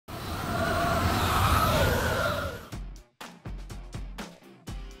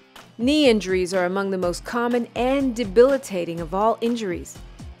Knee injuries are among the most common and debilitating of all injuries.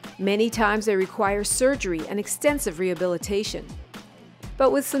 Many times they require surgery and extensive rehabilitation.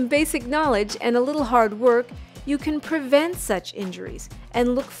 But with some basic knowledge and a little hard work, you can prevent such injuries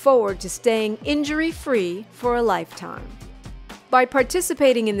and look forward to staying injury-free for a lifetime. By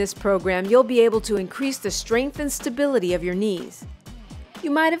participating in this program, you'll be able to increase the strength and stability of your knees.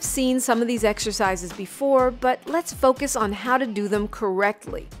 You might have seen some of these exercises before, but let's focus on how to do them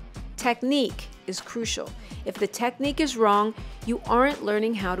correctly. Technique is crucial. If the technique is wrong, you aren't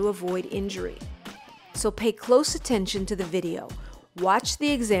learning how to avoid injury. So pay close attention to the video. Watch the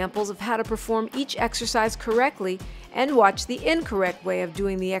examples of how to perform each exercise correctly and watch the incorrect way of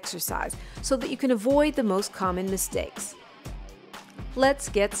doing the exercise so that you can avoid the most common mistakes. Let's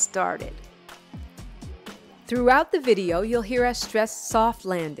get started. Throughout the video, you'll hear us stress soft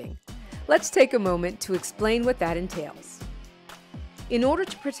landing. Let's take a moment to explain what that entails. In order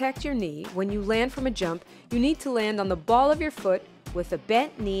to protect your knee, when you land from a jump, you need to land on the ball of your foot with a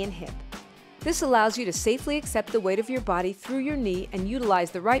bent knee and hip. This allows you to safely accept the weight of your body through your knee and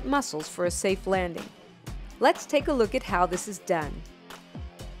utilize the right muscles for a safe landing. Let's take a look at how this is done.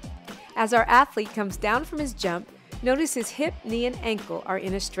 As our athlete comes down from his jump, notice his hip, knee, and ankle are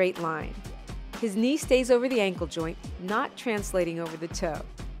in a straight line. His knee stays over the ankle joint, not translating over the toe.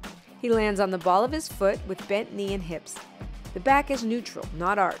 He lands on the ball of his foot with bent knee and hips. The back is neutral,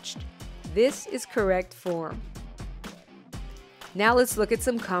 not arched. This is correct form. Now let's look at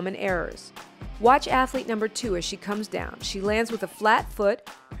some common errors. Watch athlete number 2 as she comes down. She lands with a flat foot,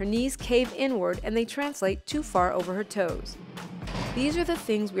 her knees cave inward, and they translate too far over her toes. These are the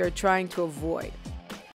things we are trying to avoid.